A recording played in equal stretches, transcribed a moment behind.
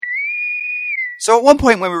So at one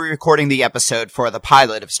point when we were recording the episode for the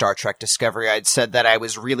pilot of Star Trek Discovery, I'd said that I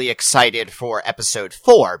was really excited for episode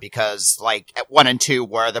 4 because, like, 1 and 2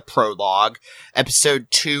 were the prologue. Episode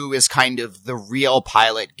 2 is kind of the real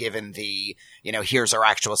pilot given the, here's our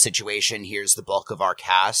actual situation, here's the bulk of our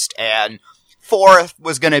cast, and 4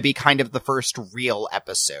 was going to be kind of the first real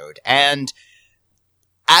episode. And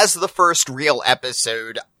as the first real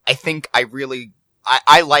episode, I think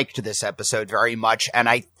I liked this episode very much, and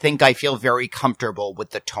I think I feel very comfortable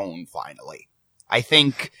with the tone, finally. I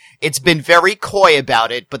think it's been very coy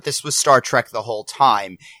about it, but this was Star Trek the whole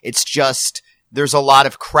time. It's just, there's a lot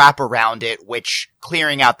of crap around it, which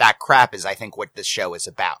clearing out that crap is, I think, what this show is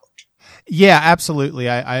about. Yeah, absolutely.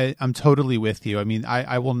 I'm totally with you. I mean,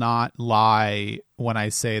 I will not lie when I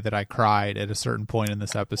say that I cried at a certain point in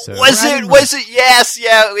this episode. Was it? Yes,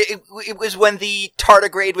 yeah. It was when the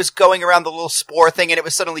tardigrade was going around the little spore thing and it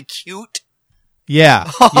was suddenly cute.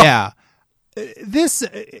 Yeah, yeah. This,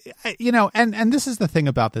 and this is the thing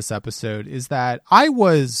about this episode is that I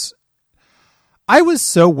was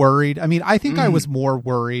so worried. I mean, I think I was more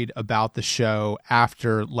worried about the show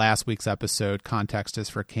after last week's episode, Context is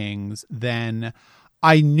for Kings, than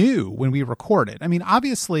I knew when we recorded. I mean,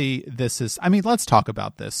 obviously let's talk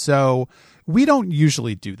about this. So we don't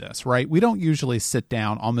usually do this, right? We don't usually sit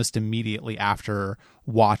down almost immediately after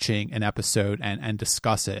watching an episode and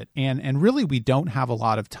discuss it. And really, we don't have a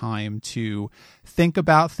lot of time to think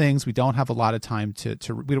about things. We don't have a lot of time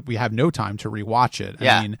we have no time to rewatch it.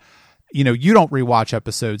 Yeah. I mean, you don't rewatch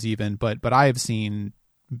episodes even, but I have seen,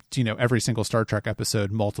 every single Star Trek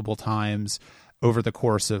episode multiple times over the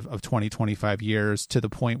course of 20, 25 years, to the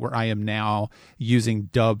point where I am now using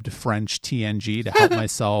dubbed French TNG to help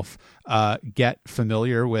myself get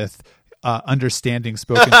familiar with understanding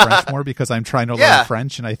spoken French more, because I'm trying to learn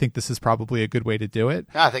French, and I think this is probably a good way to do it.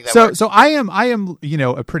 I think that works. So I am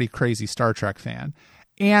a pretty crazy Star Trek fan.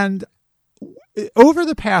 And over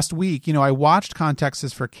the past week, I watched Context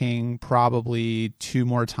is for King probably 2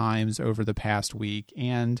 more times over the past week,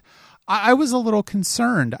 and I was a little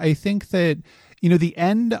concerned. I think that, the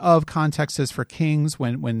end of Context is for Kings,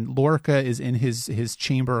 when Lorca is in his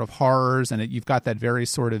chamber of horrors, and you've got that very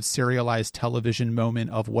sort of serialized television moment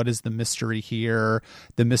of what is the mystery here,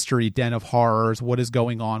 the mystery den of horrors, what is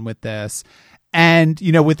going on with this, and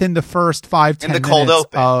within the first 5-10 minutes cold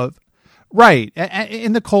open. of. Right.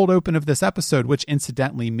 In the cold open of this episode, which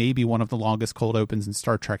incidentally may be one of the longest cold opens in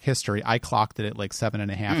Star Trek history, I clocked it at like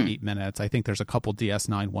 7.5, 8 minutes. I think there's a couple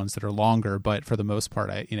DS9 ones that are longer, but for the most part,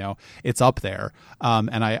 it's up there.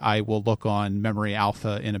 And I will look on Memory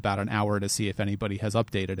Alpha in about an hour to see if anybody has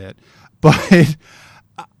updated it. But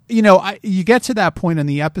you get to that point in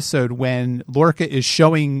the episode when Lorca is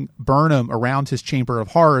showing Burnham around his chamber of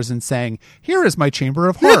horrors and saying, "Here is my chamber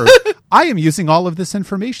of horrors. I am using all of this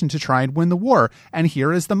information to try and win the war. And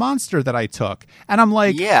here is the monster that I took." And I'm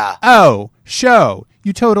like, oh, show,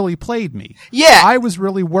 you totally played me. Yeah. I was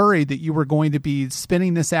really worried that you were going to be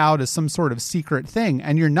spinning this out as some sort of secret thing.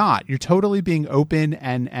 And you're not. You're totally being open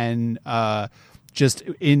and just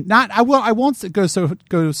in not, I won't go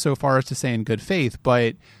so far as to say in good faith,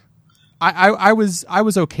 but I was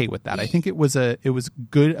okay with that. I think it was a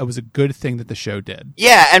good thing that the show did.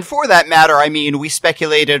 Yeah, and for that matter, I mean, we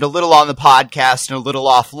speculated a little on the podcast and a little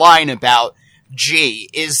offline about,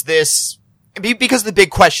 is this, because the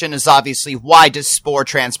big question is obviously, why does spore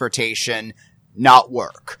transportation not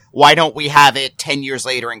work? Why don't we have it 10 years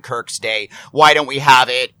later in Kirk's day? Why don't we have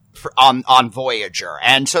it on Voyager?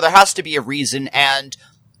 And so there has to be a reason, and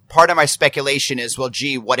part of my speculation is, well,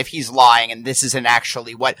 what if he's lying and this isn't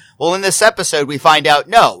actually what... Well, in this episode, we find out,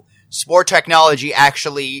 no, spore technology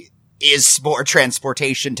actually is spore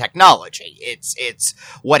transportation technology. It's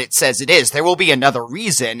what it says it is. There will be another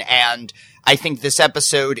reason, and I think this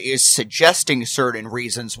episode is suggesting certain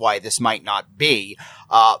reasons why this might not be,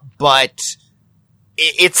 but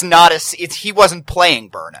it's not he wasn't playing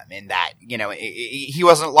Burnham in that, he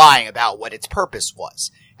wasn't lying about what its purpose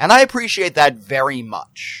was. And I appreciate that very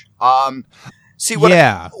much. What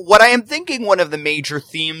I am thinking one of the major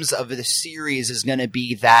themes of the series is going to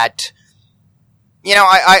be that,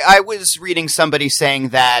 I was reading somebody saying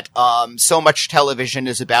that so much television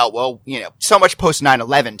is about, so much post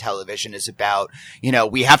 9/11 television is about,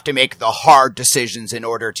 we have to make the hard decisions in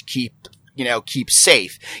order to keep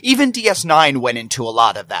safe. Even DS9 went into a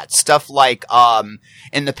lot of that. Stuff like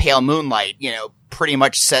in The Pale Moonlight, pretty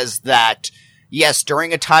much says that, yes,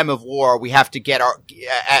 during a time of war, we have to get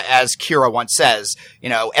as Kira once says,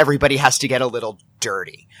 everybody has to get a little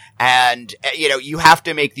dirty. And, you have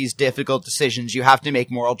to make these difficult decisions. You have to make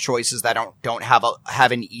moral choices that don't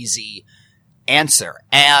have an easy answer.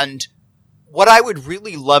 And what I would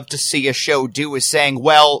really love to see a show do is saying,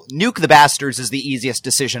 well, nuke the bastards is the easiest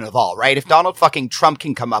decision of all, right? If Donald fucking Trump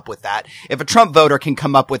can come up with that, if a Trump voter can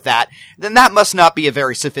come up with that, then that must not be a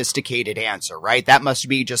very sophisticated answer, right? That must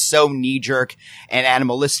be just so knee-jerk and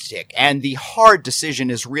animalistic. And the hard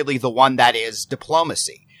decision is really the one that is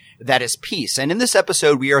diplomacy, that is peace. And in this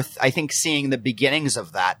episode, we are, I think, seeing the beginnings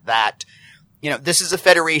of that, you know, this is a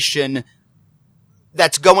federation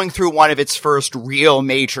that's going through one of its first real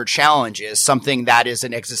major challenges, something that is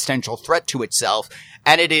an existential threat to itself,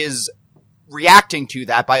 and it is reacting to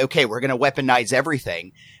that by, okay, we're going to weaponize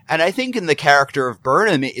everything. And I think in the character of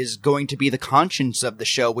Burnham is going to be the conscience of the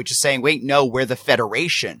show, which is saying, wait, no, we're the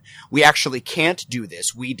Federation. We actually can't do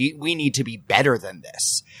this. We need to be better than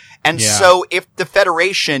this. And so if the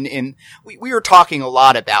Federation we were talking a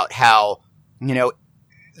lot about how, you know,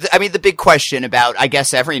 I mean, the big question about, I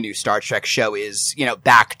guess, every new Star Trek show is, you know,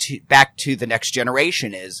 back to the Next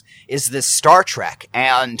Generation is this Star Trek?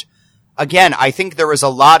 And again, I think there is a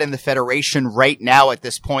lot in the Federation right now at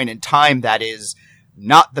this point in time that is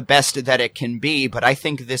not the best that it can be, but I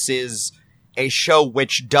think this is a show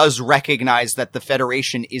which does recognize that the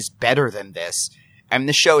Federation is better than this. And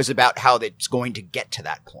the show is about how it's going to get to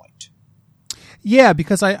that point. Yeah,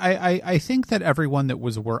 because I think that everyone that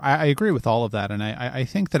was I agree with all of that, and I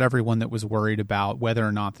think that everyone that was worried about whether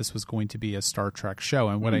or not this was going to be a Star Trek show,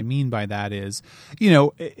 and what I mean by that is, you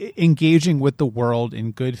know, engaging with the world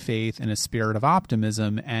in good faith and a spirit of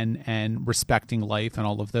optimism and respecting life and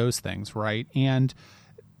all of those things, right? And,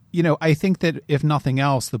 you know, I think that if nothing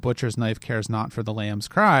else, The Butcher's Knife Cares Not for the Lamb's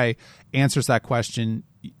Cry answers that question.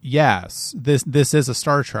 Yes, this is a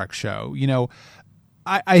Star Trek show. You know,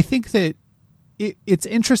 I think that it's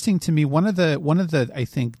interesting to me. One of the I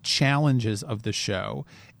think challenges of the show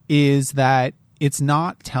is that it's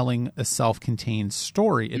not telling a self-contained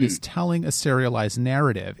story. It is telling a serialized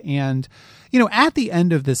narrative. And, you know, at the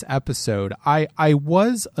end of this episode, I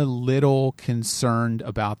was a little concerned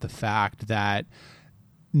about the fact that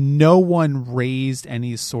no one raised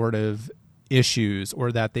any sort of issues,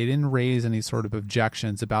 or that they didn't raise any sort of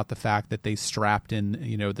objections about the fact that they strapped in,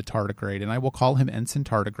 you know, the tardigrade. And I will call him Ensign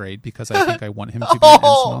Tardigrade because I think I want him to be an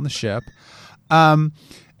ensign on the ship.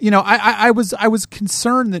 You know, I was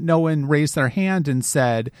concerned that no one raised their hand and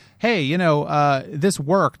said, hey, you know, this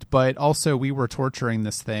worked, but also we were torturing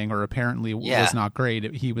this thing, or apparently was not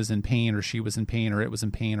great. He was in pain, or she was in pain, or it was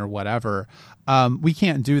in pain, or whatever. We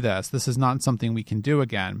can't do this. This is not something we can do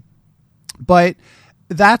again. But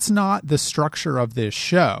that's not the structure of this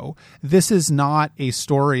show. This is not a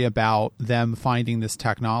story about them finding this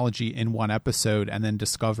technology in one episode and then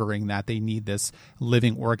discovering that they need this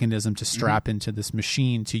living organism to strap into this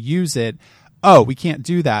machine to use it. Oh, we can't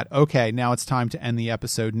do that. Okay, now it's time to end the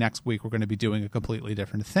episode. Next week, we're going to be doing a completely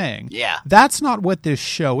different thing. Yeah. That's not what this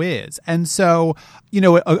show is. And so, you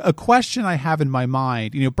know, a question I have in my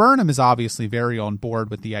mind, you know, Burnham is obviously very on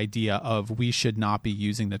board with the idea of we should not be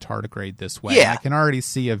using the tardigrade this way. Yeah. I can already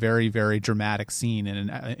see a very, very dramatic scene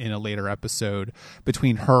in a later episode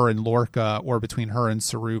between her and Lorca, or between her and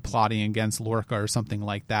Saru plotting against Lorca or something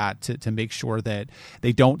like that to make sure that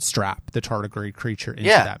they don't strap the tardigrade creature into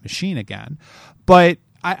that machine again. But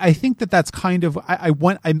I think that's kind of I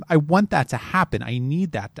want that to happen. I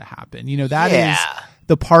need that to happen. You know, that is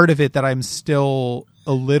the part of it that I'm still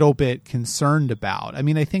a little bit concerned about. I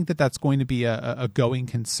mean, I think that's going to be a going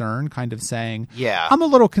concern, kind of saying, I'm a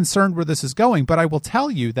little concerned where this is going. But I will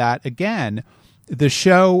tell you that, again, the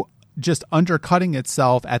show just undercutting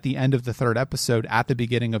itself at the end of the third episode, at the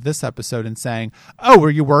beginning of this episode, and saying, oh, were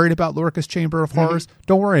you worried about Lorca's Chamber of Horrors?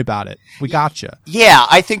 Don't worry about it. We got you. Yeah,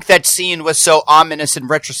 I think that scene was so ominous in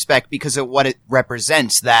retrospect because of what it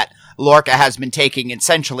represents, that Lorca has been taking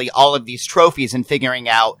essentially all of these trophies and figuring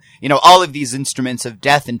out, you know, all of these instruments of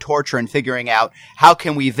death and torture, and figuring out how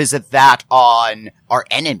can we visit that on our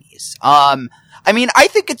enemies. I mean, I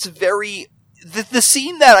think it's very... The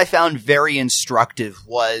scene that I found very instructive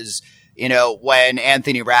was, you know, when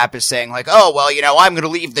Anthony Rapp is saying, like, oh, well, you know, I'm going to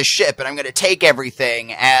leave the ship and I'm going to take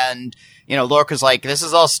everything. And, you know, Lorca's like, this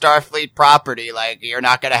is all Starfleet property. Like, you're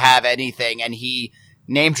not going to have anything. And he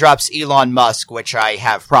name drops Elon Musk, which I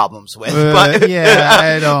have problems with. But yeah,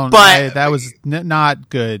 I don't. But that was not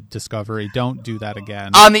good, Discovery. Don't do that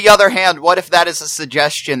again. On the other hand, what if that is a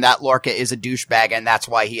suggestion that Lorca is a douchebag and that's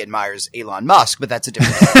why he admires Elon Musk? But that's a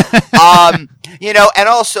different thing. You know, and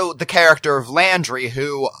also the character of Landry,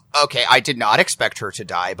 who, okay, I did not expect her to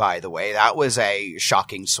die, by the way. That was a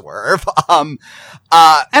shocking swerve. And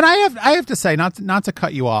I have to say, not to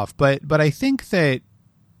cut you off, but I think that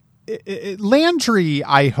Landry,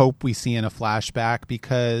 I hope we see in a flashback,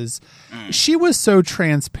 because she was so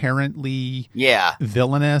transparently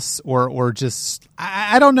villainous, or just,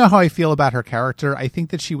 I don't know how I feel about her character. I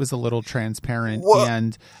think that she was a little transparent.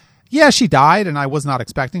 And yeah, she died, and I was not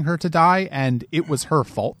expecting her to die, and it was her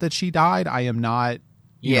fault that she died. I am not,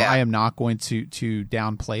 I am not going to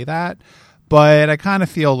downplay that, but I kind of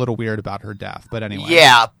feel a little weird about her death. But anyway.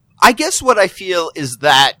 Yeah, I guess what I feel is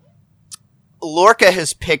that Lorca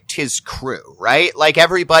has picked his crew, right? Like,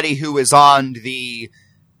 everybody who is on the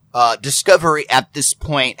Discovery at this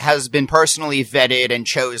point has been personally vetted and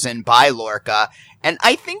chosen by Lorca, and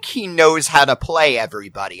I think he knows how to play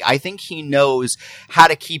everybody. I think he knows how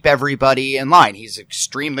to keep everybody in line. He's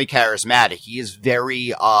extremely charismatic. He is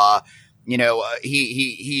very,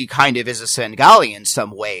 he kind of is a Svengali in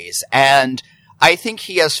some ways, and I think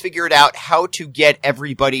he has figured out how to get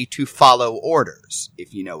everybody to follow orders,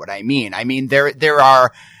 if you know what I mean. I mean, there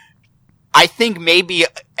are, I think maybe,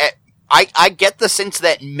 I get the sense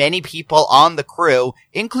that many people on the crew,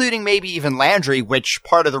 including maybe even Landry, which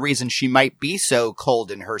part of the reason she might be so cold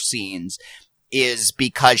in her scenes is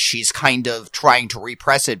because she's kind of trying to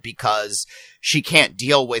repress it because she can't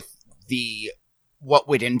deal with what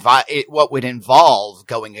would involve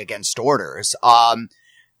going against orders.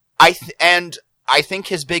 I think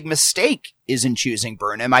his big mistake is in choosing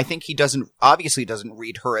Burnham. I think he obviously doesn't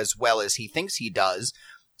read her as well as he thinks he does.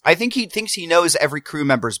 I think he thinks he knows every crew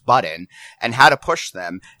member's button and how to push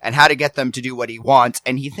them and how to get them to do what he wants.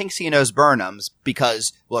 And he thinks he knows Burnham's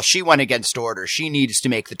because, well, she went against orders. She needs to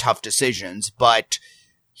make the tough decisions, but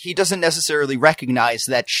he doesn't necessarily recognize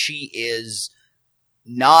that she is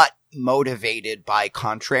not motivated by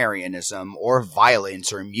contrarianism or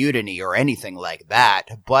violence or mutiny or anything like that,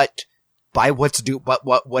 but by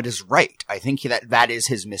what is right. I think that is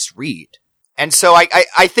his misread. And so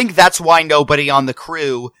I think that's why nobody on the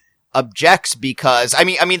crew objects, because, I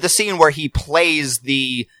mean, the scene where he plays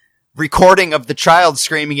the recording of the child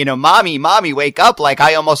screaming, "Mommy, mommy, wake up." Like,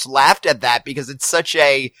 I almost laughed at that because it's such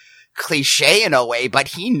a cliche in a way, but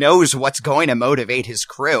he knows what's going to motivate his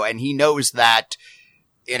crew. And he knows that,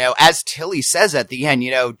 as Tilly says at the end,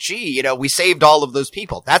 we saved all of those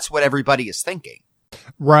people. That's what everybody is thinking.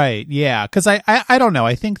 Right. Yeah. Because I don't know.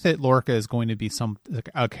 I think that Lorca is going to be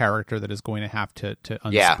a character that is going to have to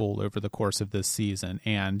unspool over the course of this season.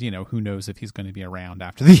 And, who knows if he's going to be around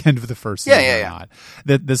after the end of the first season or not.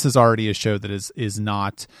 That this is already a show that is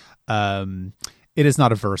not, it is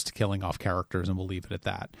not averse to killing off characters, and we'll leave it at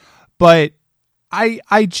that. But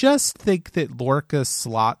I just think that Lorca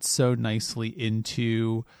slots so nicely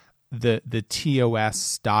into the TOS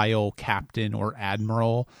style captain or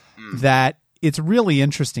admiral that it's really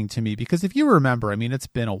interesting to me, because if you remember, I mean, it's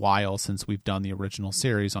been a while since we've done the original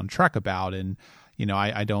series on Trek About, and,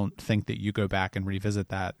 I don't think that you go back and revisit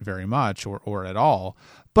that very much or at all.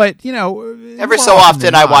 But, every so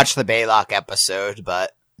often I watch the Baylock episode,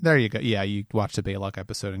 but there you go. Yeah. You watch the Baylock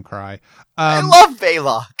episode and cry. I love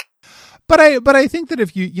Baylock. But I think that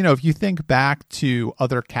if you think back to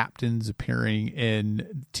other captains appearing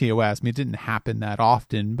in TOS, I mean, it didn't happen that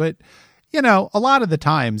often, but, a lot of the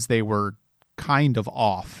times they were kind of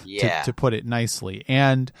off, to put it nicely.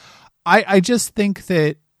 And I just think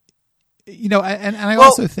that, and I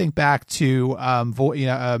also think back to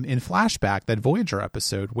in Flashback, that Voyager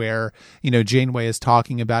episode where, Janeway is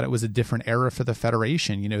talking about it was a different era for the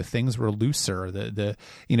Federation. Things were looser.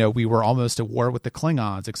 We were almost at war with the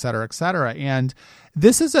Klingons, et cetera, et cetera. And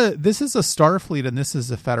this is a Starfleet, and this is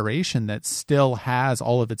a Federation that still has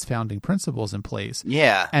all of its founding principles in place.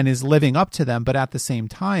 Yeah. And is living up to them. But at the same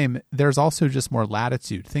time, there's also just more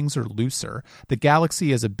latitude. Things are looser. The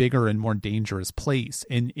galaxy is a bigger and more dangerous place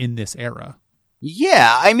in this era.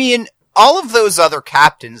 Yeah. I mean, all of those other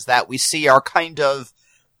captains that we see are kind of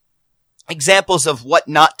examples of what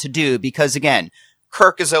not to do, because again,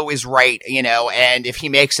 Kirk is always right, and if he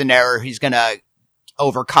makes an error, he's going to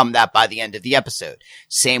overcome that by the end of the episode.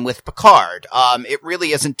 Same with Picard. It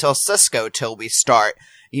really isn't till Sisko till we start,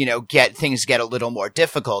 things get a little more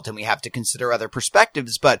difficult and we have to consider other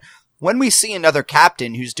perspectives. But when we see another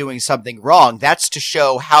captain who's doing something wrong, that's to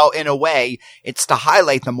show how, in a way, it's to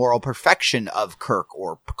highlight the moral perfection of Kirk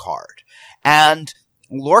or Picard. And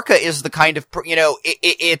Lorca is the kind of,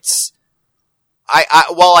 it's,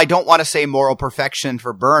 while I don't want to say moral perfection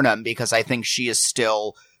for Burnham, because I think she is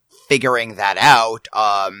still figuring that out,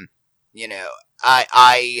 I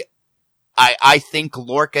think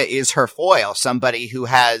Lorca is her foil, somebody who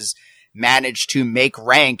has managed to make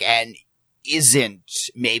rank and isn't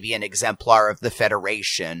maybe an exemplar of the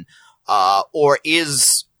Federation, or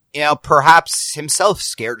is, perhaps himself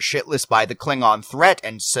scared shitless by the Klingon threat,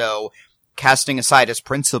 and so casting aside his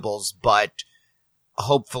principles, but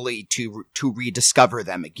hopefully to rediscover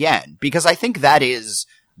them again. Because I think that is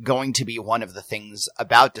going to be one of the things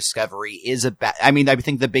about Discovery I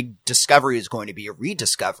think the big discovery is going to be a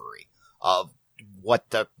rediscovery of what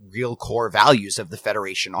the real core values of the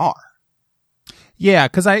Federation are. Yeah,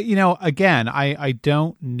 because I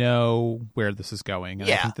don't know where this is going.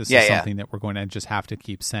 And I think this is something that we're going to just have to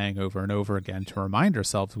keep saying over and over again to remind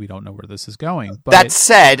ourselves we don't know where this is going. But that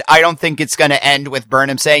said, I don't think it's going to end with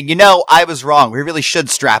Burnham saying, I was wrong. We really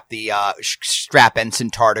should strap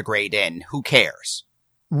Ensign Tardigrade in. Who cares?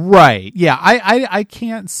 Right. Yeah, I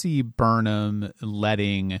can't see Burnham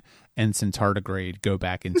letting Ensign Tardigrade go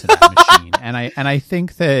back into that machine. And I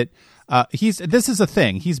think that this is a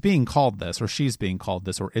thing. He's being called this, or she's being called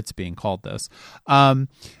this, or it's being called this. But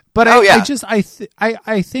I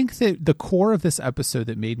think that the core of this episode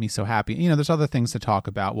that made me so happy, there's other things to talk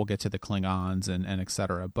about. We'll get to the Klingons and et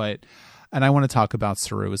cetera. And I want to talk about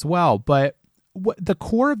Saru as well. But the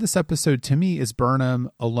core of this episode to me is Burnham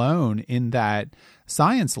alone in that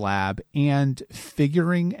science lab and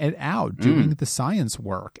figuring it out, doing the science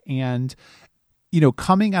work, and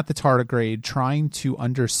coming at the tardigrade, trying to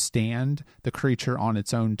understand the creature on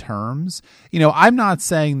its own terms. I'm not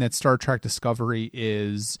saying that Star Trek Discovery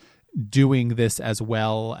is doing this as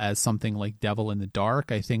well as something like Devil in the Dark.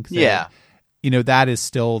 I think that, that is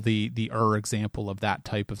still the example of that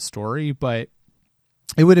type of story, but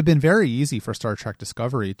it would have been very easy for Star Trek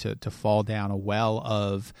Discovery to fall down a well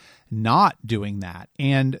of not doing that.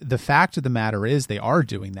 And the fact of the matter is they are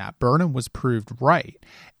doing that. Burnham was proved right.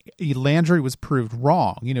 Landry was proved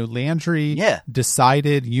wrong. Landry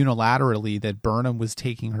decided unilaterally that Burnham was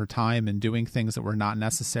taking her time and doing things that were not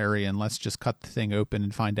necessary, and let's just cut the thing open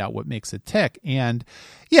and find out what makes it tick. And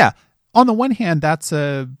on the one hand, that's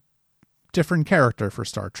a different character for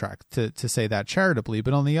Star Trek, to say that charitably.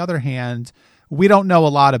 But on the other hand, we don't know a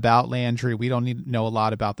lot about Landry. We don't know a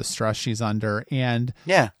lot about the stress she's under. And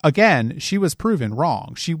again, she was proven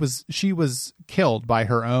wrong. She was killed by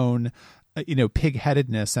her own,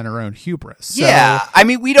 pig-headedness and her own hubris. So,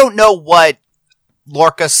 we don't know what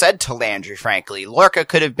Lorca said to Landry, frankly. Lorca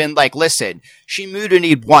could have been like, listen, she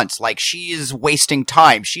mutinied once. Like, she is wasting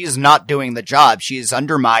time. She is not doing the job. She is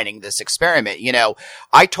undermining this experiment.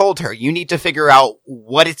 I told her, you need to figure out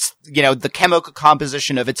what it's, the chemical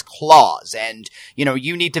composition of its claws. And,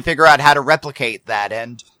 you need to figure out how to replicate that.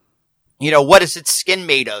 And, what is its skin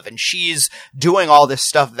made of? And she's doing all this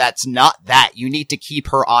stuff that's not that. You need to keep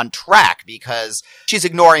her on track because she's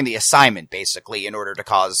ignoring the assignment, basically, in order to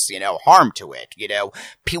cause, harm to it.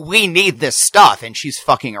 We need this stuff, and she's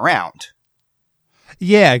fucking around.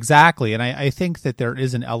 Yeah, exactly. And I think that there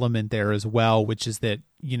is an element there as well, which is that,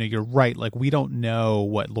 you're right. Like, we don't know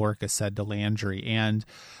what Lorca said to Landry. And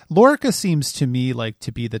Lorca seems to me like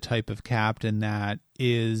to be the type of captain that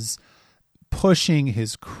is pushing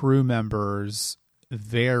his crew members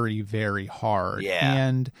very, very hard. Yeah.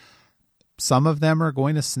 And some of them are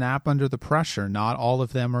going to snap under the pressure. Not all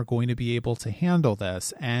of them are going to be able to handle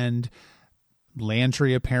this. And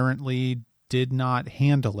Landry apparently did not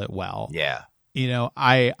handle it well. Yeah.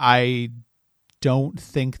 I don't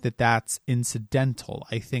think that that's incidental.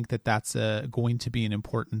 I think that that's going to be an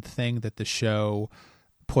important thing that the show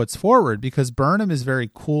puts forward, because Burnham is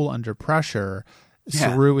very cool under pressure.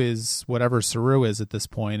 Saru is whatever Saru is at this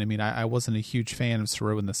point. I wasn't a huge fan of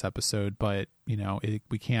Saru in this episode, but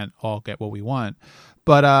we can't all get what we want.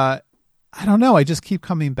 But I don't know. I just keep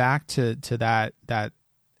coming back to that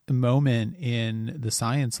moment in the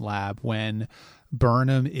science lab when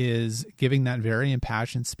Burnham is giving that very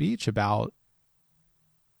impassioned speech about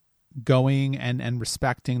going and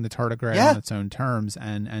respecting the tardigrade on its own terms.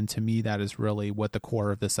 And to me, that is really what the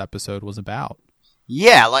core of this episode was about.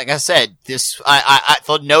 Yeah, like I said,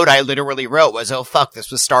 the note I literally wrote was, oh fuck, this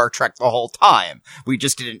was Star Trek the whole time. We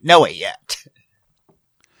just didn't know it yet.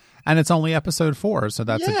 And it's only episode 4, so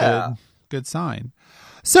that's a good sign.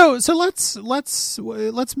 So let's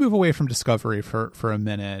move away from Discovery for a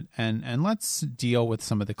minute and let's deal with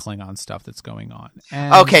some of the Klingon stuff that's going on.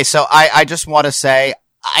 Okay, so I just want to say,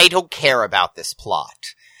 I don't care about this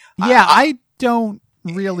plot. Yeah, I don't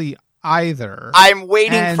really either. I'm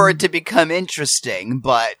waiting for it to become interesting,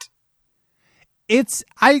 but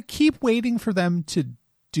I keep waiting for them to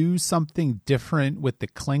do something different with the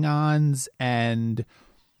Klingons, and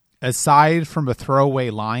aside from a throwaway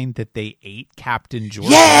line that they ate Captain Georgiou.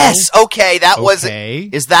 Yes, okay, was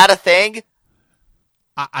it. Is that a thing?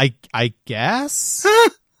 I guess.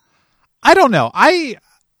 I don't know.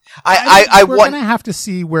 We're going to have to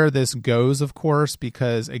see where this goes, of course,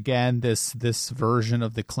 because again, this version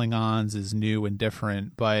of the Klingons is new and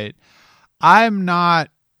different, but I'm not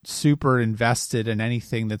super invested in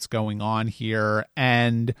anything that's going on here.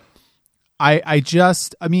 And I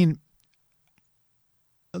mean,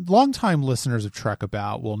 longtime listeners of Trek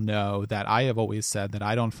About will know that I have always said that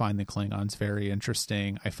I don't find the Klingons very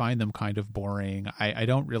interesting. I find them kind of boring. I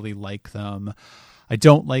don't really like them. I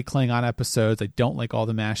don't like Klingon episodes. I don't like all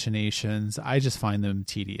the machinations. I just find them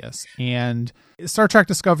tedious. And Star Trek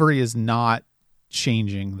Discovery is not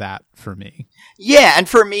changing that for me. Yeah, and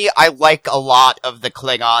for me, I like a lot of the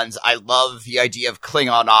Klingons. I love the idea of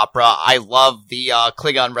Klingon opera. I love the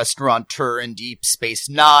Klingon restaurateur in Deep Space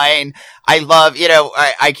Nine. I love,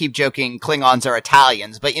 I keep joking Klingons are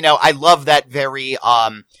Italians, but I love that very,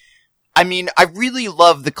 I really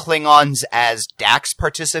love the Klingons as Dax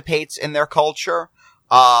participates in their culture.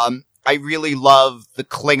 I really love the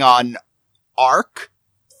Klingon arc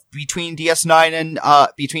between DS9 and,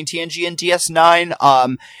 between TNG and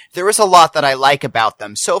DS9. There is a lot that I like about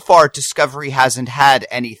them. So far, Discovery hasn't had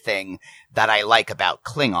anything that I like about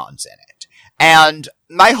Klingons in it. And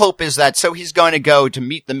my hope is that, so he's going to go to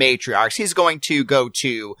meet the matriarchs. He's going to go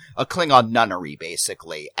to a Klingon nunnery,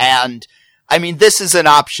 basically. And, this is an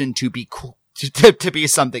option to be cool, to be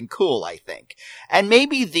something cool, I think. And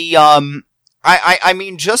maybe the,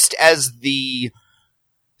 just as the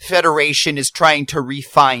Federation is trying to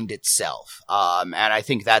refine itself. And I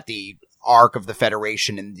think that the arc of the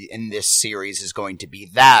Federation in this series is going to be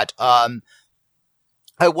that. I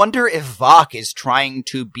wonder if Vok is trying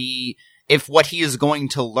to be, if what he is going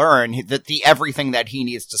to learn, that the everything that he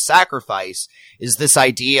needs to sacrifice is this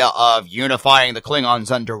idea of unifying the Klingons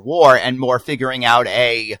under war and more figuring out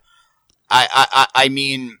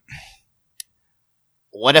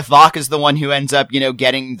what if Vok is the one who ends up,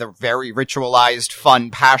 getting the very ritualized,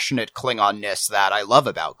 fun, passionate Klingonness that I love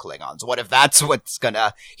about Klingons? What if that's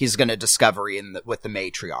he's gonna discover with the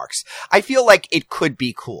matriarchs? I feel like it could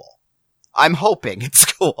be cool. I'm hoping it's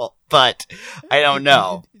cool, but I don't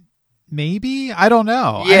know. Maybe? I don't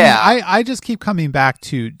know. Yeah. I just keep coming back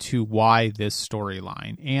to why this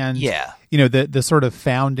storyline. And, the sort of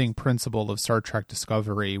founding principle of Star Trek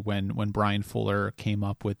Discovery when Brian Fuller came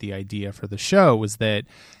up with the idea for the show was that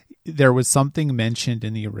there was something mentioned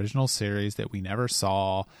in the original series that we never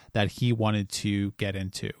saw that he wanted to get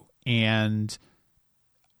into. And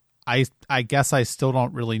I guess I still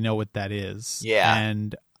don't really know what that is. Yeah.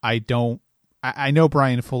 And I know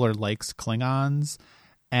Brian Fuller likes Klingons.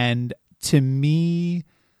 And to me,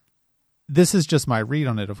 this is just my read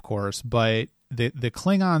on it, of course, but the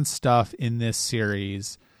Klingon stuff in this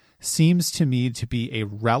series seems to me to be a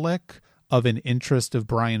relic of an interest of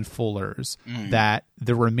Brian Fuller's that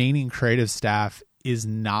the remaining creative staff is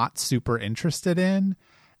not super interested in.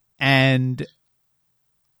 And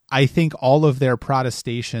I think all of their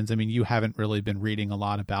protestations, you haven't really been reading a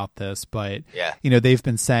lot about this, but, they've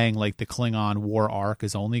been saying like the Klingon war arc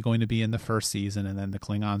is only going to be in the first season and then the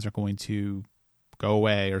Klingons are going to go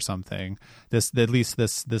away or something. At least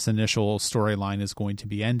this initial storyline is going to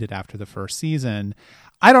be ended after the first season.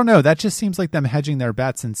 I don't know. That just seems like them hedging their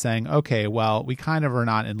bets and saying, okay, well, we kind of are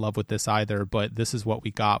not in love with this either, but this is what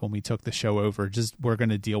we got when we took the show over. Just we're going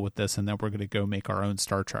to deal with this and then we're going to go make our own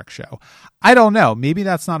Star Trek show. I don't know. Maybe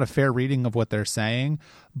that's not a fair reading of what they're saying,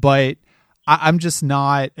 but I'm just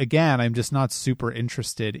not super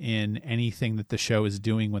interested in anything that the show is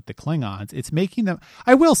doing with the Klingons. It's making them,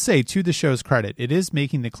 I will say, to the show's credit, it is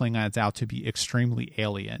making the Klingons out to be extremely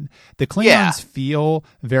alien. The Klingons feel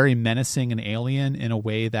very menacing and alien in a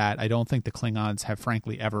way that I don't think the Klingons have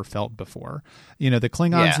frankly ever felt before. The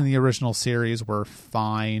Klingons in the original series were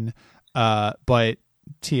fine, but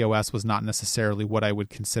TOS was not necessarily what I would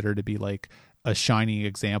consider to be like a shining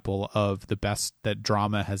example of the best that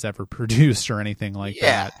drama has ever produced or anything like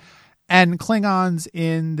that. And Klingons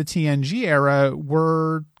in the TNG era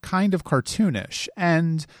were kind of cartoonish,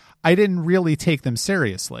 and I didn't really take them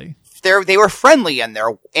seriously. They were friendly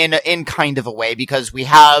in kind of a way, because we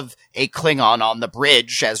have a Klingon on the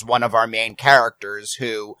bridge as one of our main characters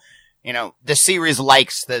who, the series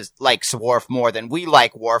likes Worf more than we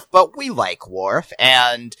like Worf, but we like Worf,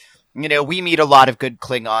 and we meet a lot of good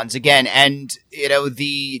Klingons again, and,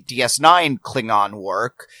 the DS9 Klingon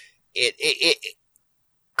work,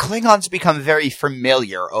 Klingons become very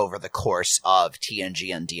familiar over the course of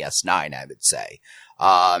TNG and DS9, I would say.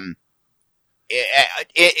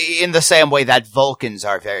 In the same way that Vulcans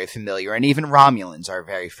are very familiar, and even Romulans are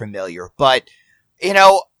very familiar, but,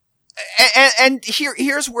 and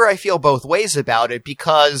here's where I feel both ways about it,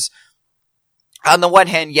 because on the one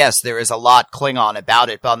hand, yes, there is a lot Klingon about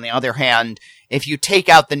it, but on the other hand, if you take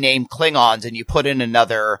out the name Klingons and you put in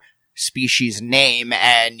another species name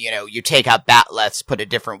and, you take out Batleths, put a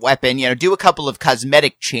different weapon, do a couple of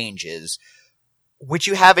cosmetic changes, would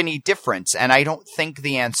you have any difference? And I don't think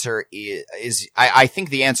the answer is I think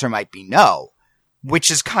the answer might be no,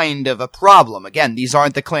 which is kind of a problem. Again, these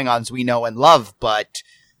aren't the Klingons we know and love, but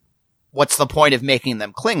what's the point of making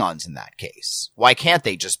them Klingons in that case? Why can't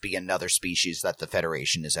they just be another species that the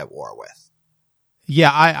Federation is at war with?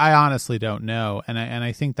 Yeah, I honestly don't know. And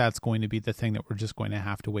I think that's going to be the thing that we're just going to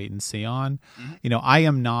have to wait and see on. Mm-hmm. You know, I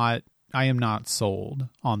am not sold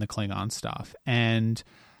on the Klingon stuff. And,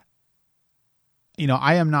 you know,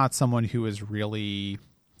 I am not someone who is really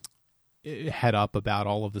head up about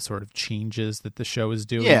all of the sort of changes that the show is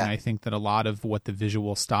doing. Yeah. I think that a lot of what the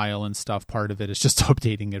visual style and stuff, part of it is just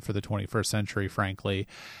updating it for the 21st century, frankly.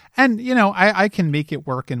 And, you know, I can make it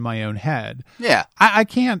work in my own head. Yeah. I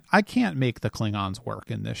can't make the Klingons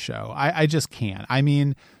work in this show. I just can't. I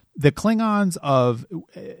mean, the Klingons of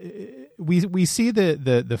we see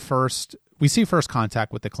the first. We see first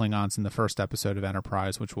contact with the Klingons in the first episode of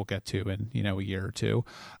Enterprise, which we'll get to in, you know, a year or two,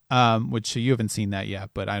 which you haven't seen that yet,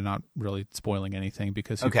 but I'm not really spoiling anything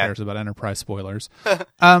because who cares about Enterprise spoilers?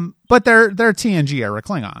 But they're TNG era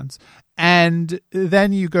Klingons. And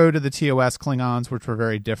then you go to the TOS Klingons, which were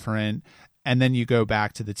very different. And then you go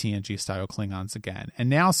back to the TNG style Klingons again. And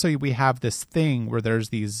now so we have this thing where there's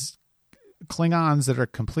these Klingons that are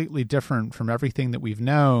completely different from everything that we've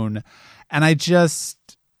known. And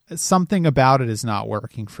something about it is not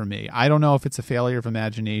working for me. I don't know if it's a failure of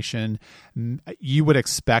imagination. You would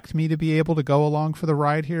expect me to be able to go along for the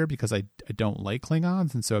ride here because I don't like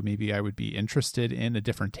Klingons. And so maybe I would be interested in a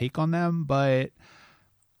different take on them, but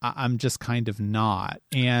I'm just kind of not.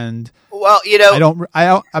 And well, you know,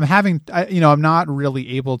 I'm not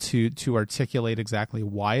really able to articulate exactly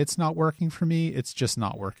why it's not working for me. It's just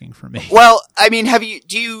not working for me. Well, I mean,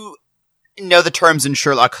 do you know the terms in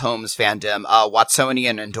Sherlock Holmes fandom,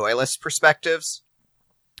 Watsonian and Doyleist perspectives?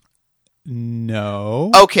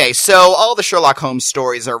 No. Okay, so all the Sherlock Holmes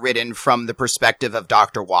stories are written from the perspective of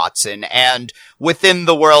Dr. Watson, and within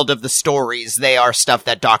the world of the stories, they are stuff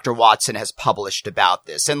that Dr. Watson has published about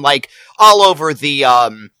this. And like, all over the,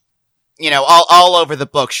 all over the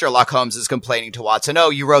book, Sherlock Holmes is complaining to Watson,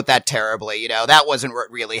 oh, you wrote that terribly, you know, that wasn't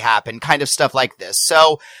what really happened, kind of stuff like this.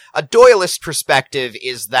 So, a Doyleist perspective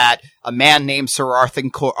is that a man named Sir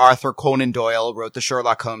Arthur Conan Doyle wrote the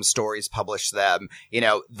Sherlock Holmes stories, published them, you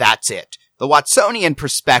know, that's it. The Watsonian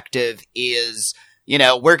perspective is, you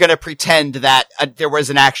know, we're going to pretend that there was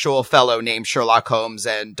an actual fellow named Sherlock Holmes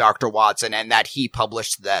and Dr. Watson and that he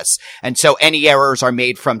published this. And so any errors are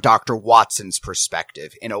made from Dr. Watson's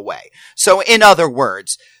perspective in a way. So in other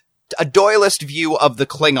words, a Doyleist view of the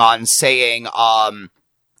Klingons saying,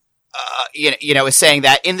 is saying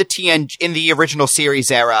that in the original series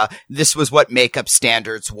era, this was what makeup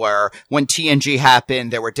standards were. When TNG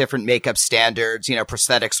happened, there were different makeup standards, you know,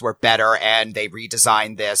 prosthetics were better and they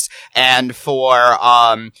redesigned this. And for,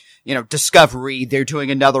 Discovery, they're doing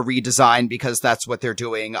another redesign because that's what they're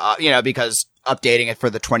doing, because updating it for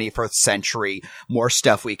the 21st century, more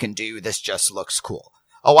stuff we can do, this just looks cool.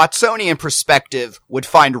 A Watsonian perspective would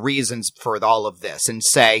find reasons for all of this and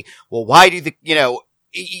say, well, why do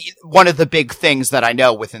one of the big things that I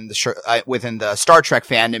know within the Star Trek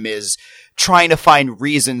fandom is trying to find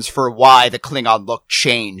reasons for why the Klingon look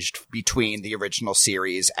changed between the original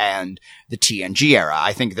series and the TNG era.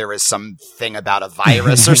 I think there is something about a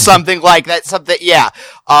virus or something like that.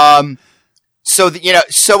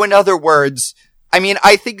 So in other words, I mean,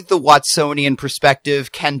 I think the Watsonian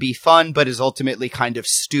perspective can be fun, but is ultimately kind of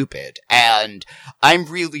stupid. And I'm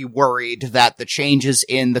really worried that the changes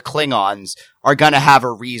in the Klingons are going to have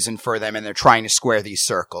a reason for them, and they're trying to square these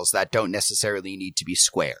circles that don't necessarily need to be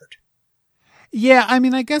squared. Yeah, I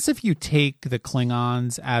mean, I guess if you take the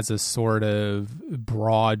Klingons as a sort of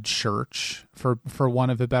broad church, for one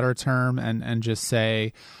of a better term, and just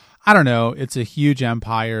say, I don't know, it's a huge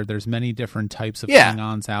empire. There's many different types of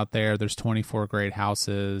Klingons out there. There's 24 great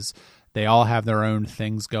houses. They all have their own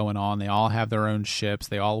things going on. They all have their own ships.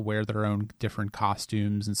 They all wear their own different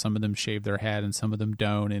costumes, and some of them shave their head and some of them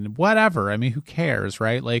don't, and whatever. I mean, who cares,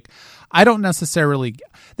 right? Like, I don't necessarily,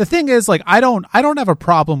 the thing is, like, I don't have a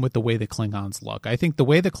problem with the way the Klingons look. I think the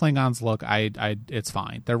way the Klingons look, it's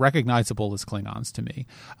fine. They're recognizable as Klingons to me.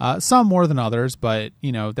 Some more than others, but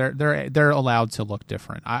you know, they're allowed to look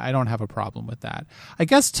different. I don't have a problem with that. I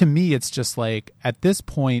guess to me, it's just like, at this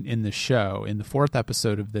point in the show, in the 4th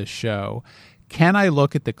episode of this show, can I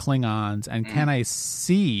look at the Klingons and can I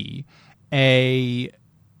see a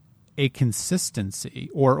a consistency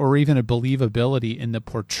or even a believability in the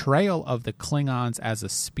portrayal of the Klingons as a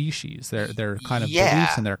species, their kind of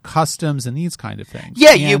beliefs and their customs and these kind of things.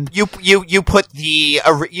 Yeah, and you put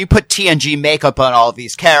TNG makeup on all of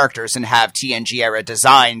these characters and have TNG era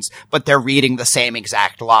designs, but they're reading the same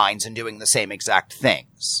exact lines and doing the same exact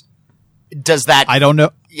things. Does that? I don't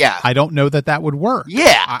know. Yeah, I don't know that would work.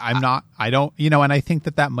 Yeah, I'm not. I don't. And I think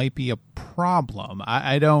that might be a problem.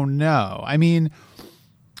 I don't know. I mean,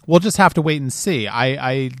 we'll just have to wait and see.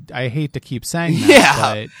 I hate to keep saying that.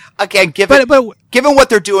 Yeah. But, again, given what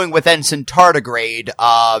they're doing with Ensign Tardigrade,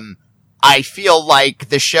 I feel like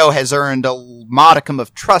the show has earned a modicum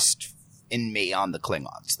of trust in me on the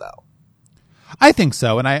Klingons, though. I think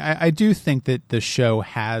so, and I do think that the show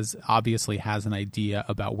obviously has an idea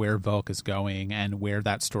about where Voq is going and where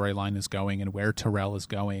that storyline is going and where T'Rell is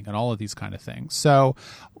going and all of these kind of things. So,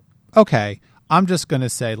 okay, I'm just going to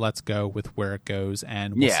say let's go with where it goes,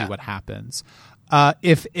 and we'll see what happens.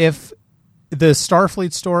 If the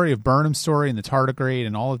Starfleet story of Burnham's story and the Tardigrade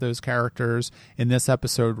and all of those characters in this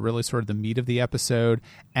episode really sort of the meat of the episode,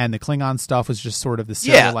 and the Klingon stuff was just sort of the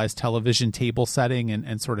serialized television table setting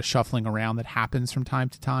and sort of shuffling around that happens from time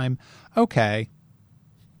to time. Okay.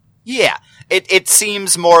 Yeah, it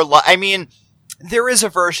seems more like, I mean, there is a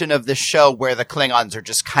version of the show where the Klingons are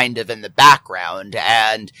just kind of in the background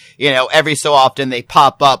and, every so often they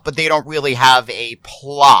pop up, but they don't really have a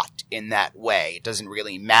plot in that way. It doesn't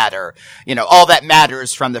really matter. All that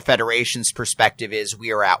matters from the Federation's perspective is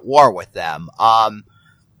we are at war with them. But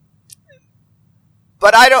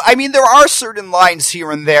there are certain lines here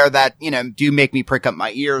and there that, do make me prick up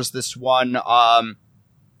my ears. This one,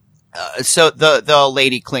 so the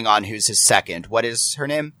lady Klingon who's his second, what is her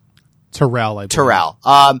name? T'Rell, I believe.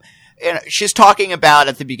 T'Rell. She's talking about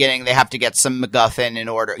at the beginning they have to get some MacGuffin in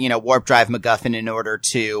order, warp drive MacGuffin in order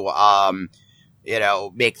to,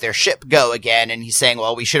 make their ship go again. And he's saying,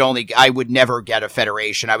 well, I would never get a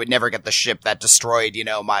Federation. I would never get the ship that destroyed,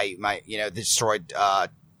 destroyed,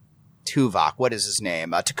 Tuvok. What is his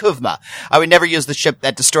name? T'Kuvma. I would never use the ship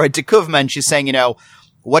that destroyed T'Kuvma. And she's saying,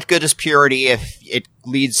 what good is purity if it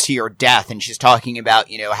leads to your death? And she's talking about,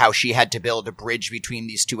 how she had to build a bridge between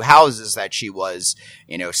these two houses that she was,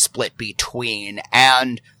 split between.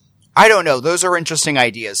 And I don't know. Those are interesting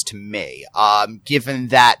ideas to me, given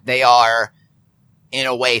that they are, in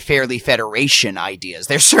a way, fairly Federation ideas.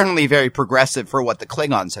 They're certainly very progressive for what the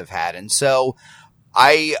Klingons have had. And so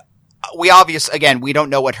we don't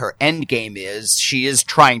know what her end game is. She is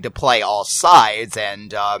trying to play all sides,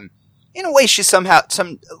 and, in a way, she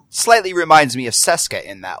slightly reminds me of Seska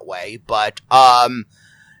in that way, but,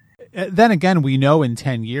 then again, we know in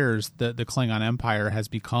 10 years the Klingon Empire has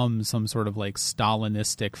become some sort of like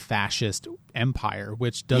Stalinistic fascist empire,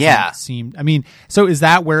 which doesn't seem, so is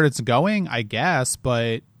that where it's going? I guess,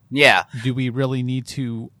 but do we really need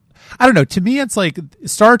to, I don't know. To me, it's like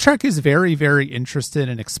Star Trek is very, very interested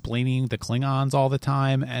in explaining the Klingons all the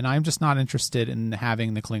time, and I'm just not interested in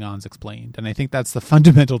having the Klingons explained. And I think that's the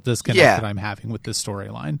fundamental disconnect that I'm having with this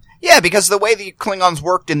storyline. Yeah, because the way the Klingons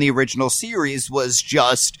worked in the original series was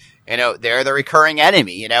just, they're the recurring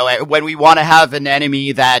enemy. When we want to have an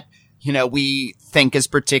enemy that, we think is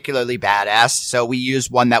particularly badass, so we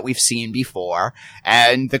use one that we've seen before,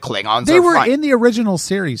 and the Klingons They were in the original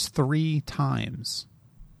series 3 times.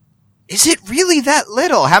 Is it really that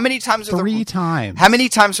little? How many times? 3 times. How many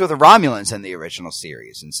times were the Romulans in the original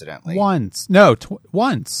series, incidentally? Once. No,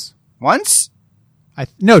 once. Once?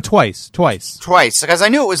 Twice. Twice, because I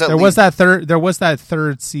knew it was There was that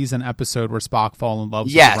third season episode where Spock fall in love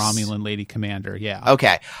with the Romulan lady commander. Yeah.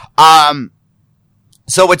 Okay.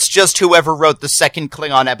 So it's just whoever wrote the second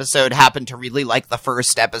Klingon episode happened to really like the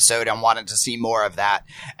first episode and wanted to see more of that,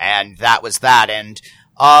 and that was that. And,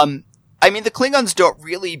 the Klingons don't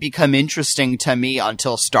really become interesting to me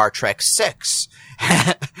until Star Trek VI,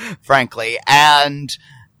 frankly. And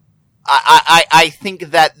I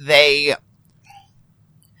think that the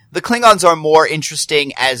Klingons are more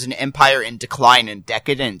interesting as an empire in decline and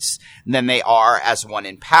decadence than they are as one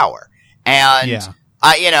in power. And,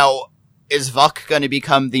 is Vuk going to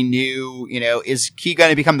become the new, is he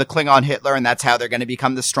going to become the Klingon Hitler and that's how they're going to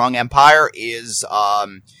become the strong empire? Is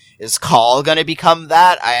Kal going to become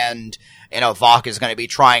that? And, Vok is going to be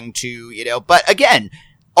trying to, but again,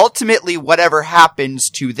 ultimately whatever happens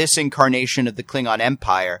to this incarnation of the Klingon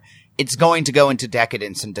Empire, it's going to go into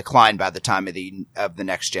decadence and decline by the time of the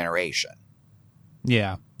next generation.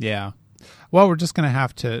 Yeah. Well, we're just going to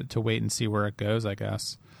have to wait and see where it goes, I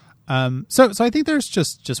guess. So I think there's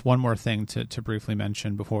just one more thing to briefly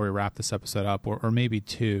mention before we wrap this episode up, or maybe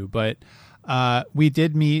two, but, we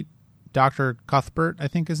did meet Dr. Cuthbert, I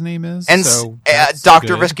think his name is. And so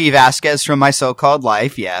Dr. Risky Vasquez from My So-Called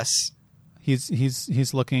Life, yes.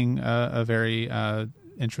 He's looking very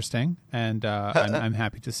interesting, and I'm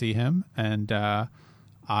happy to see him, and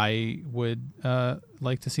I would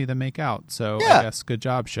like to see them make out. So yeah. I guess good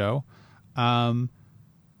job, show.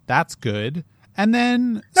 That's good. And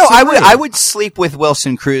then no, I would sleep with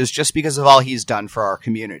Wilson Cruz just because of all he's done for our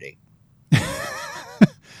community.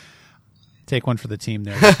 Take one for the team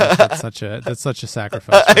there. That's such a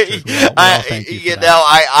sacrifice.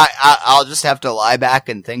 I'll just have to lie back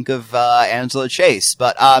and think of Angela Chase.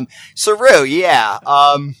 But Saru, yeah.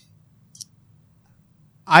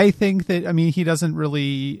 I think that he doesn't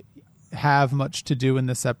really have much to do in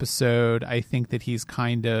this episode. I think that he's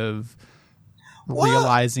kind of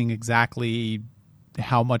realizing exactly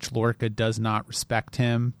how much Lorca does not respect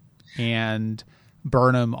him, and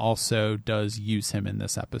Burnham also does use him in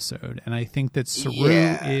this episode. And I think that Saru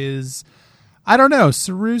is, I don't know,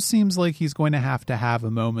 Saru seems like he's going to have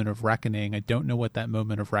a moment of reckoning. I don't know what that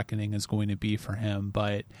moment of reckoning is going to be for him,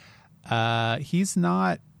 but he's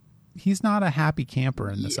not a happy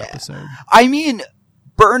camper in this episode. I mean,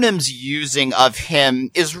 Burnham's using of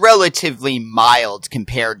him is relatively mild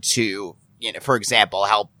compared to, for example,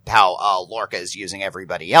 how Lorca is using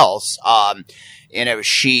everybody else.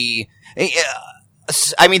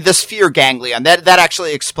 The sphere ganglion, that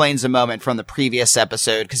actually explains a moment from the previous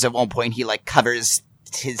episode, because at one point he covers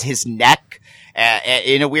his neck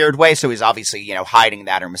in a weird way, so he's obviously, hiding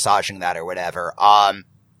that or massaging that or whatever.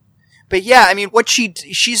 But yeah, what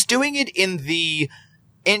she's doing it in the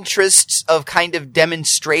interests of kind of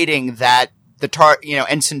demonstrating that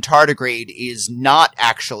Ensign Tardigrade is not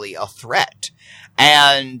actually a threat.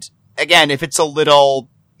 And again, if it's a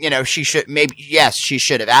little, she should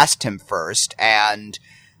have asked him first,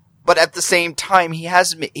 but at the same time,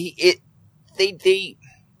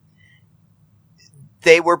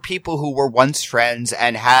 they were people who were once friends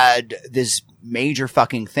and had this major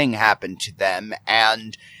fucking thing happen to them,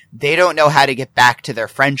 and they don't know how to get back to their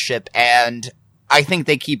friendship, and I think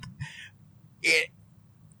they keep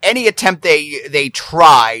any attempt they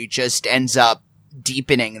try just ends up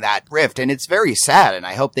deepening that rift, and it's very sad, and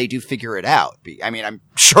I hope they do figure it out. I'm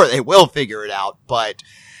sure they will figure it out, but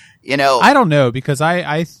I don't know, because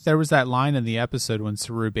I there was that line in the episode when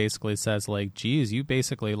Saru basically says, geez, you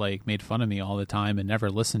basically made fun of me all the time and never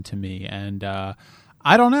listened to me, and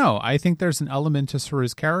I don't know. I think there's an element to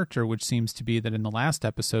Saru's character which seems to be that in the last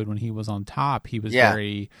episode when he was on top, he was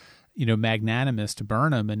very magnanimous to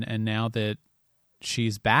Burnham, and now that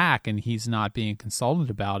she's back and he's not being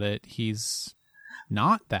consulted about it, he's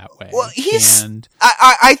not that way. Well,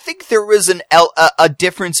 I think there was a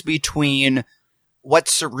difference between what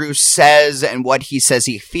Saru says and what he says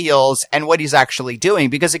he feels and what he's actually doing.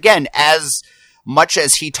 Because again, as much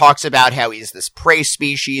as he talks about how he's this prey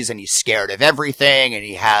species and he's scared of everything and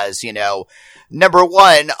he has, number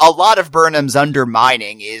one, a lot of Burnham's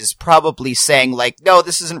undermining is probably saying no,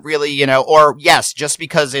 this isn't really, or yes, just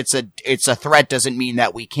because it's a threat doesn't mean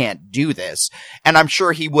that we can't do this. And I'm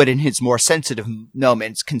sure he would in his more sensitive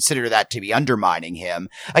moments consider that to be undermining him.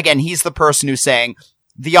 Again, he's the person who's saying,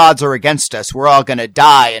 the odds are against us, we're all gonna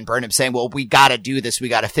die, and Burnham saying, well, we gotta do this, we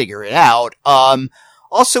gotta figure it out.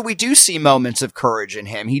 Also, we do see moments of courage in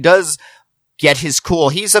him. He does get his cool.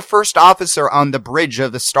 He's a first officer on the bridge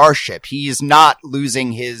of the starship. He's not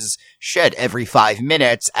losing his shit every 5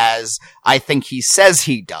 minutes, as I think he says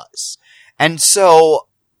he does. And so,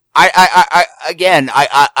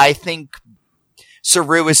 I think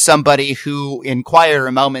Saru is somebody who, in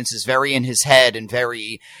quieter moments, is very in his head and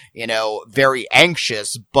very, very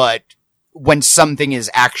anxious, but when something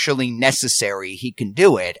is actually necessary, he can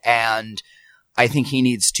do it, and I think he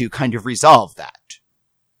needs to kind of resolve that.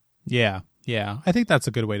 Yeah, I think that's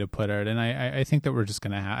a good way to put it, and I think that we're just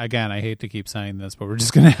going to have, again, I hate to keep saying this, but we're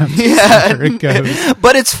just going to have to see where it goes.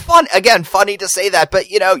 But it's funny to say that,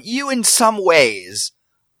 but, you in some ways,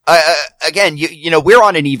 again, we're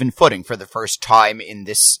on an even footing for the first time in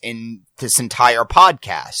this entire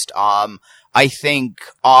podcast. I think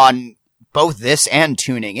on both this and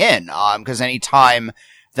tuning in, because any time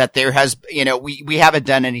that there has, we haven't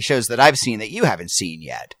done any shows that I've seen that you haven't seen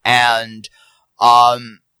yet. And,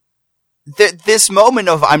 this moment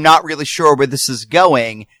of I'm not really sure where this is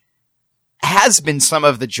going has been some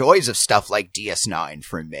of the joys of stuff like DS9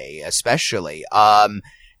 for me, especially.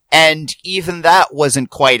 And even that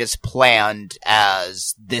wasn't quite as planned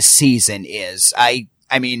as this season is. I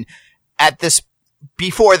mean,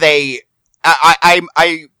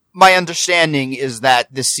 my understanding is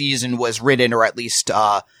that this season was written, or at least,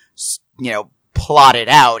 plotted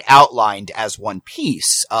out, outlined as one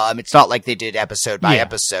piece. It's not like they did episode by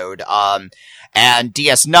episode. And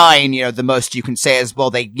DS9, the most you can say is, well,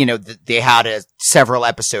 they had a several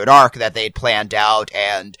episode arc that they'd planned out,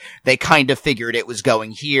 and they kind of figured it was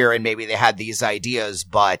going here, and maybe they had these ideas,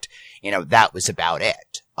 but, that was about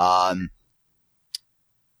it.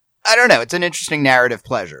 I don't know. It's an interesting narrative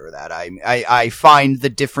pleasure that I find the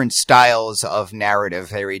different styles of narrative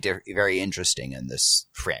very, very interesting in this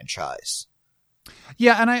franchise.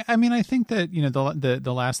 Yeah. And I think that,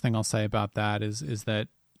 the last thing I'll say about that is that,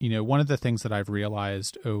 one of the things that I've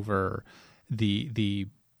realized over the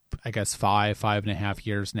I guess 5.5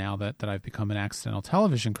 years now that I've become an accidental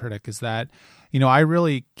television critic is that, I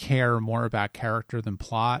really care more about character than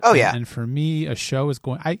plot. Oh yeah. And for me, a show is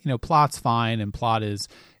plot's fine, and plot is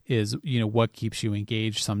what keeps you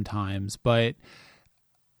engaged sometimes. But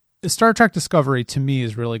Star Trek Discovery to me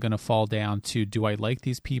is really going to fall down to, do I like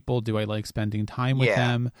these people? Do I like spending time with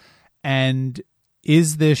them? And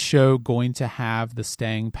is this show going to have the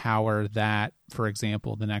staying power that, for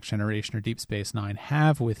example, The Next Generation or Deep Space Nine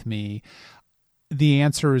have with me? The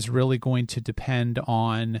answer is really going to depend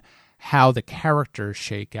on how the characters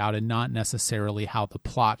shake out and not necessarily how the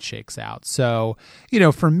plot shakes out. So,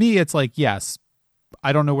 for me, it's like, yes,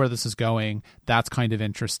 I don't know where this is going. That's kind of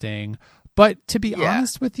interesting. But to be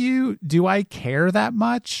honest with you, do I care that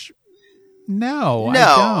much? No, I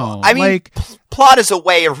don't. I mean, plot is a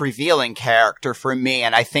way of revealing character for me,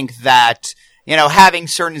 and I think that, having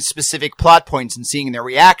certain specific plot points and seeing their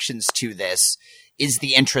reactions to this is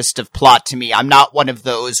the interest of plot to me. I'm not one of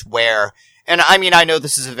those where... And I know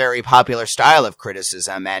this is a very popular style of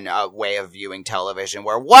criticism and a way of viewing television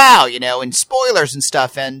where, wow, and spoilers and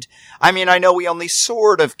stuff. And I know we only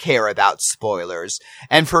sort of care about spoilers.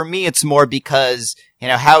 And for me, it's more because,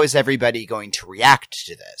 how is everybody going to react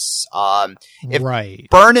to this? If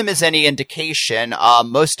Burnham is any indication,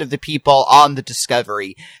 most of the people on the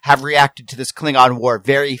Discovery have reacted to this Klingon war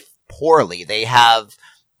very poorly. They have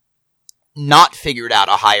not figured out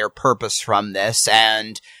a higher purpose from this,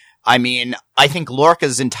 and I think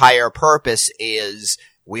Lorca's entire purpose is,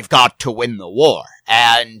 we've got to win the war.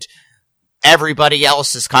 And everybody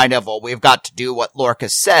else is kind of, well, we've got to do what Lorca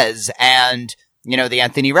says. And, the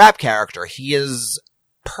Anthony Rapp character, his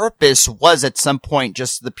purpose was at some point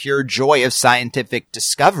just the pure joy of scientific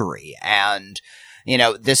discovery. And,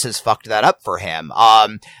 this has fucked that up for him.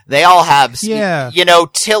 They all have,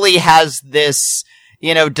 Tilly has this,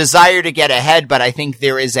 desire to get ahead, but I think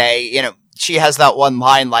there is she has that one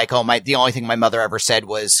line like, the only thing my mother ever said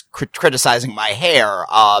was criticizing my hair,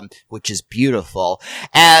 which is beautiful.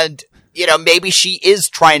 And, maybe she is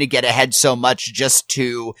trying to get ahead so much just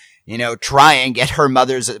to, try and get her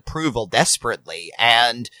mother's approval desperately.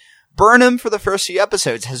 And Burnham, for the first few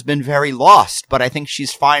episodes, has been very lost, but I think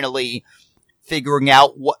she's finally figuring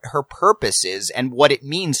out what her purpose is and what it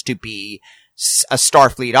means to be a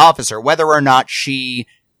Starfleet officer, whether or not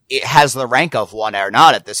it has the rank of one or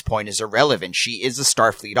not at this point is irrelevant. She is a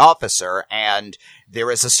Starfleet officer, and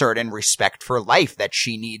there is a certain respect for life that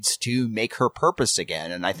she needs to make her purpose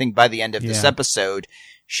again. And I think by the end of this episode,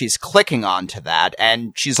 she's clicking onto that.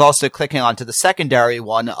 And she's also clicking onto the secondary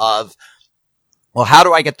one of, well, how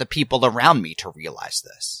do I get the people around me to realize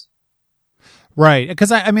this? Right.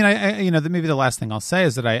 Because maybe the last thing I'll say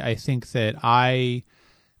is that I think that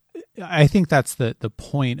I think that's the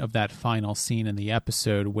point of that final scene in the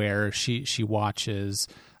episode where she watches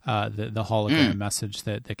the hologram message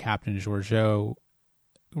that the Captain Georgiou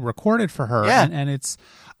recorded for her. Yeah. And it's,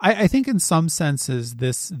 I think in some senses,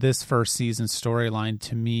 this first season storyline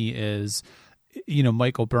to me is,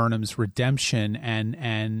 Michael Burnham's redemption,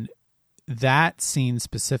 and that scene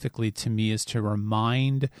specifically to me is to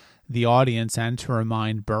remind the audience and to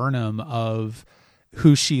remind Burnham of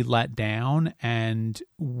who she let down and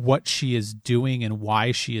what she is doing and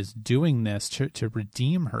why she is doing this to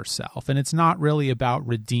redeem herself. And it's not really about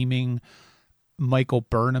redeeming Michael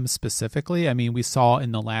Burnham specifically. We saw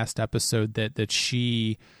in the last episode that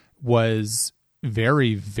she was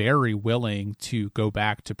very, very willing to go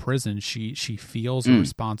back to prison. She feels a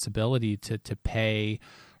responsibility to pay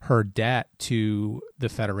her debt to the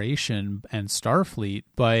Federation and Starfleet,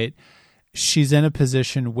 but she's in a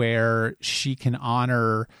position where she can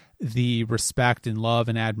honor the respect and love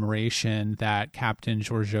and admiration that Captain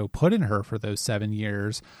Georgiou put in her for those 7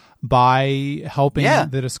 years by helping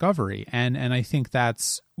the Discovery. And I think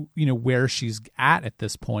that's, where she's at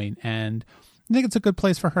this point. And I think it's a good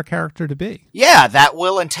place for her character to be. Yeah, that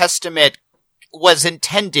will and testament was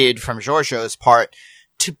intended from Georgiou's part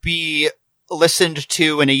to be listened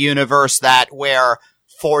to in a universe where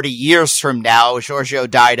 40 years from now,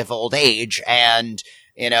 Georgiou died of old age, and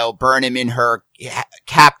Burnham in her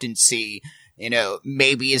captaincy,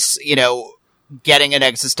 maybe is, getting an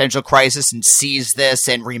existential crisis and sees this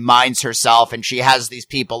and reminds herself, and she has these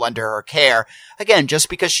people under her care. Again, just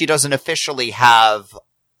because she doesn't officially have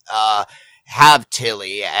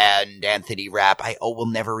Tilly and Anthony Rapp, will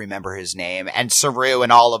never remember his name, and Saru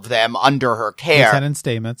and all of them under her care. Lieutenant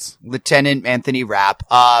Stamets. Lieutenant Anthony Rapp,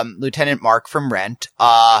 Lieutenant Mark from Rent,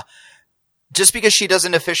 just because she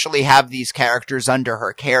doesn't officially have these characters under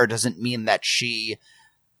her care doesn't mean that she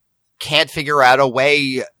can't figure out a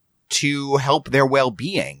way to help their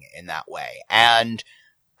well-being in that way. And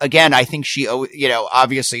again, I think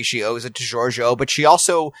obviously she owes it to Georgiou, but she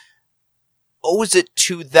also owes it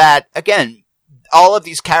to that, again, all of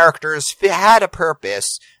these characters had a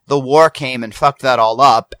purpose. The war came and fucked that all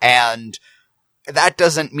up, and that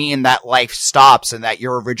doesn't mean that life stops and that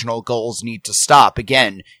your original goals need to stop.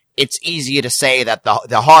 Again, it's easy to say that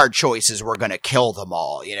the hard choices were going to kill them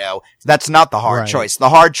all, That's not the hard choice. The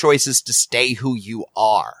hard choice is to stay who you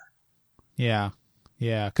are. Yeah.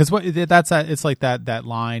 Yeah. Because it's like that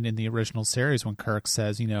line in the original series when Kirk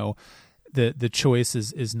says, the choice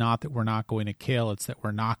is not that we're not going to kill, it's that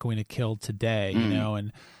we're not going to kill today,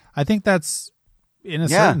 and I think that's, in a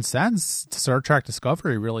certain sense, Star Trek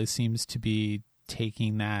Discovery really seems to be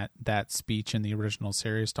taking that speech in the original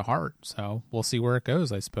series to heart. So we'll see where it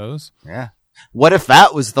goes, I suppose. Yeah. What if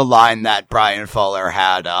that was the line that Brian Fuller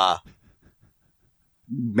had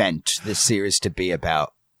meant this series to be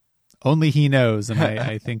about? Only he knows, and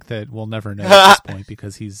I think that we'll never know at this point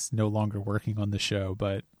because he's no longer working on the show,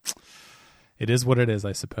 but it is what it is,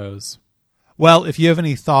 I suppose. Well, if you have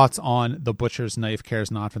any thoughts on The Butcher's Knife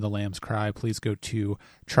Cares Not for the Lamb's Cry, please go to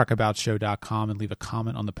truckaboutshow.com and leave a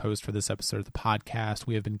comment on the post for this episode of the podcast.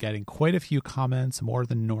 We have been getting quite a few comments, more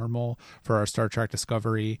than normal, for our Star Trek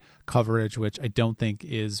Discovery coverage, which I don't think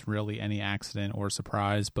is really any accident or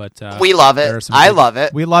surprise, but we love it. I love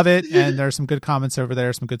it. We love it, and there's some good comments over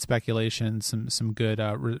there, some good speculation, some good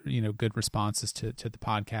good responses to the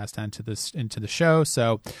podcast and to the show.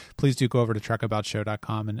 So please do go over to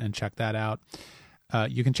truckaboutshow.com and check that out.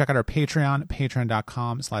 You can check out our Patreon,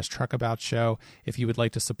 patreon.com/truckaboutshow. If you would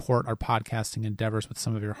like to support our podcasting endeavors with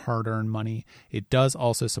some of your hard-earned money. It does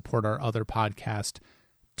also support our other podcast,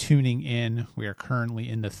 Tuning In. We are currently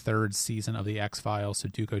in the 3rd season of the X-Files, so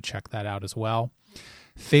do go check that out as well.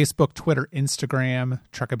 Facebook, Twitter, Instagram,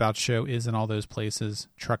 Truck About Show is in all those places.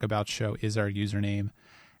 Truck About Show is our username.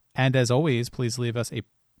 And as always, please leave us a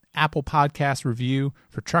Apple Podcast review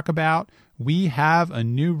for Truck About. We have a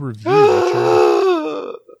new review,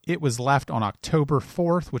 Richard. It was left on October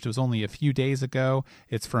 4th, which was only a few days ago.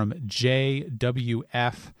 It's from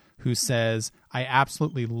JWF, who says, I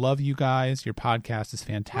absolutely love you guys. Your podcast is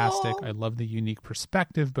fantastic. I love the unique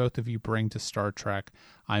perspective both of you bring to Star Trek.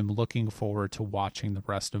 I'm looking forward to watching the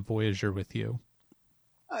rest of Voyager with you.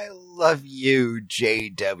 I love you,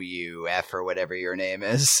 JWF, or whatever your name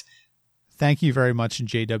is. Thank you very much,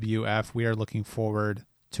 JWF. We are looking forward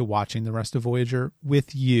to watching the rest of Voyager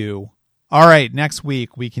with you. All right, next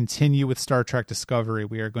week we continue with Star Trek Discovery.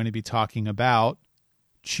 We are going to be talking about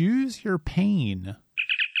Choose Your Pain.